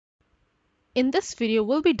In this video,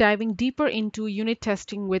 we'll be diving deeper into unit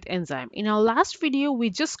testing with Enzyme. In our last video, we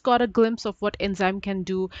just got a glimpse of what Enzyme can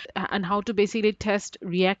do and how to basically test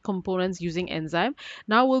React components using Enzyme.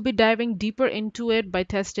 Now we'll be diving deeper into it by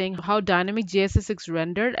testing how dynamic JSX is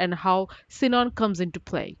rendered and how Synon comes into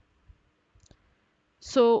play.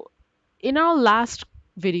 So in our last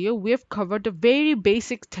video, we have covered a very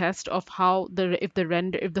basic test of how if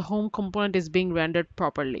the home component is being rendered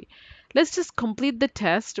properly. Let's just complete the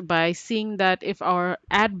test by seeing that if our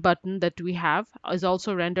add button that we have is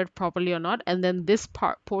also rendered properly or not, and then this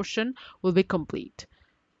portion will be complete.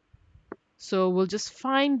 So we'll just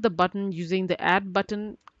find the button using the add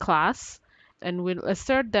button class, and we'll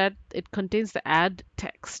assert that it contains the add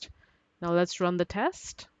text. Now let's run the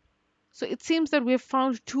test. So it seems that we have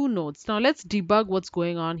found two nodes. Now let's debug what's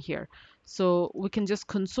going on here. So we can just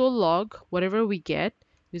console log whatever we get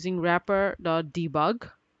using wrapper.debug,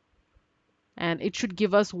 and it should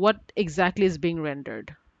give us what exactly is being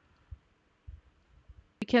rendered.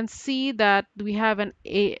 We can see that we have an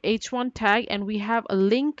h1 tag and we have a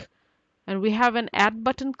link and we have an add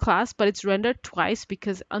button class, but it's rendered twice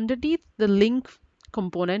because underneath the link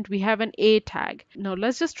component we have an a tag. Now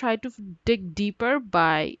let's just try to dig deeper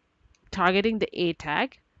by targeting the a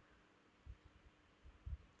tag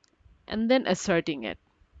and then asserting it.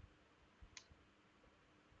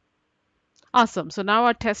 Awesome. So now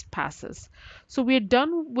our test passes. So we're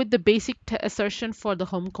done with the basic assertion for the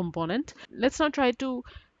home component. Let's now try to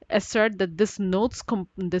assert that this nodes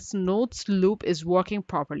loop is working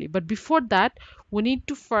properly. But before that, we need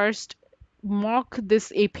to first mock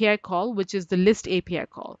this API call, which is the list API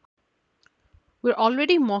call. We're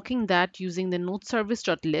already mocking that using the node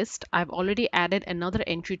service.list. I've already added another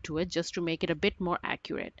entry to it just to make it a bit more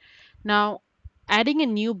accurate. Now, adding a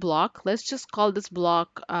new block, let's just call this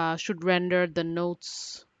block should render the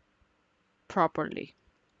nodes properly.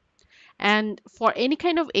 And for any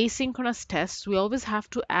kind of asynchronous tests, we always have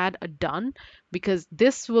to add a done because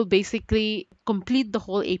this will basically complete the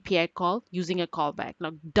whole API call using a callback.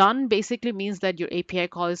 Now, done basically means that your API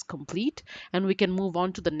call is complete and we can move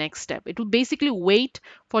on to the next step. It will basically wait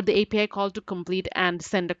for the API call to complete and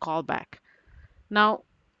send a callback. Now,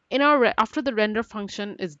 after the render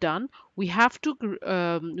function is done, we have to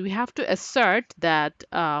assert that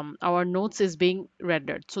our nodes is being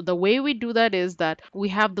rendered. So the way we do that is that we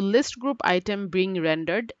have the list group item being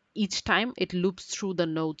rendered each time it loops through the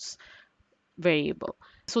nodes variable.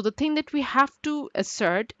 So the thing that we have to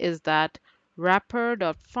assert is that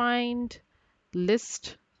wrapper.find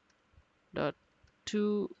list dot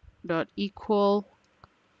to dot equal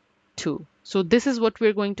 2. So this is what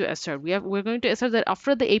we're going to assert. We're going to assert that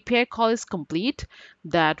after the API call is complete,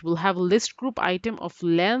 that we'll have a list group item of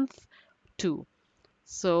length 2.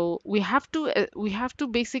 So we have to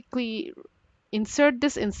basically insert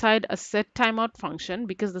this inside a set timeout function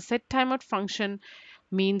because the set timeout function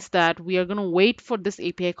means that we are going to wait for this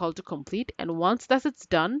API call to complete, and once that it's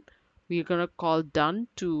done, we're going to call done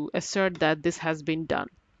to assert that this has been done.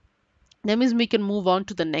 That means we can move on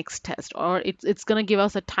to the next test, or it's going to give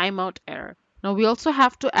us a timeout error. Now we also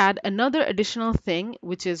have to add another additional thing,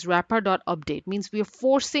 which is wrapper.update. Means we are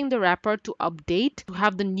forcing the wrapper to update to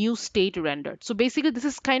have the new state rendered. So basically this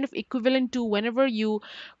is kind of equivalent to whenever you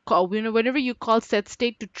call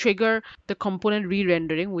setState to trigger the component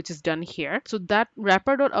re-rendering, which is done here. So that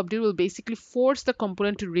wrapper.update will basically force the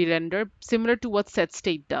component to re-render, similar to what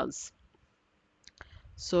setState does.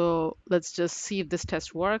 So let's just see if this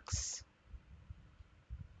test works.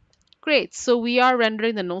 Great, so we are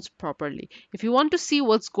rendering the nodes properly. If you want to see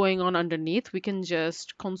what's going on underneath, we can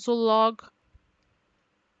just console log.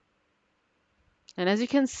 And as you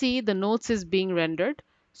can see, the nodes is being rendered.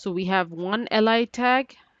 So we have one li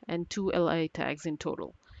tag and two li tags in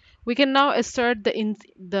total. We can now assert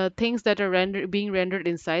the things that are being rendered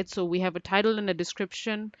inside. So we have a title and a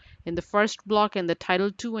description in the first block and the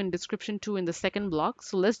title 2 and description 2 in the second block.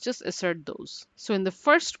 So let's just assert those. So in the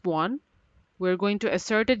first one, we're going to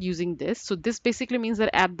assert it using this. So this basically means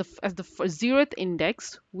that as the 0th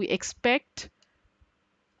index, we expect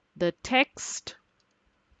the text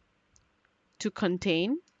to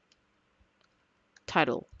contain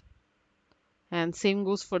title. And same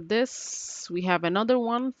goes for this. We have another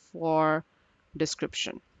one for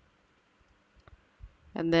description.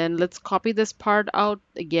 And then let's copy this part out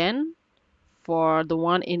again for the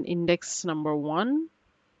one in index number 1.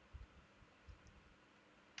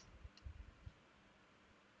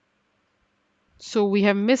 So we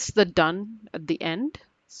have missed the done at the end.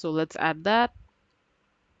 So let's add that.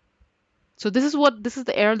 So this is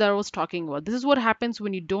the error that I was talking about. This is what happens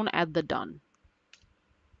when you don't add the done.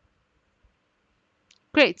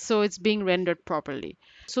 Great, so it's being rendered properly.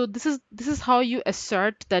 So this is how you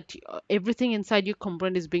assert that everything inside your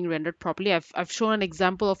component is being rendered properly. I've shown an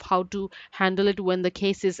example of how to handle it when the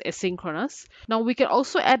case is asynchronous. Now we can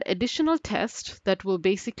also add additional tests that will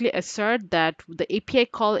basically assert that the API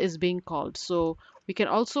call is being called. So we can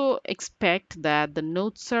also expect that the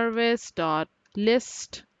node service dot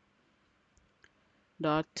list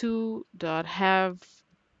dot to dot have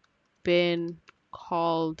been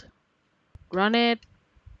called. Run it.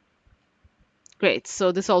 Great.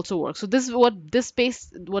 So this also works. So this is what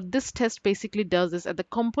this test basically does is at the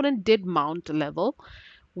component did mount level,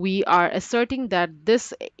 we are asserting that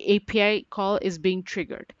this API call is being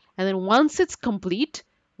triggered. And then once it's complete,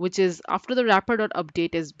 which is after the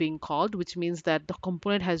wrapper.update is being called, which means that the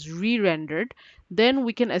component has re-rendered, then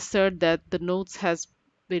we can assert that the nodes has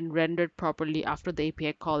been rendered properly after the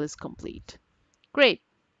API call is complete. Great.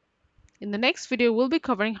 In the next video, we'll be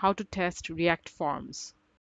covering how to test React forms.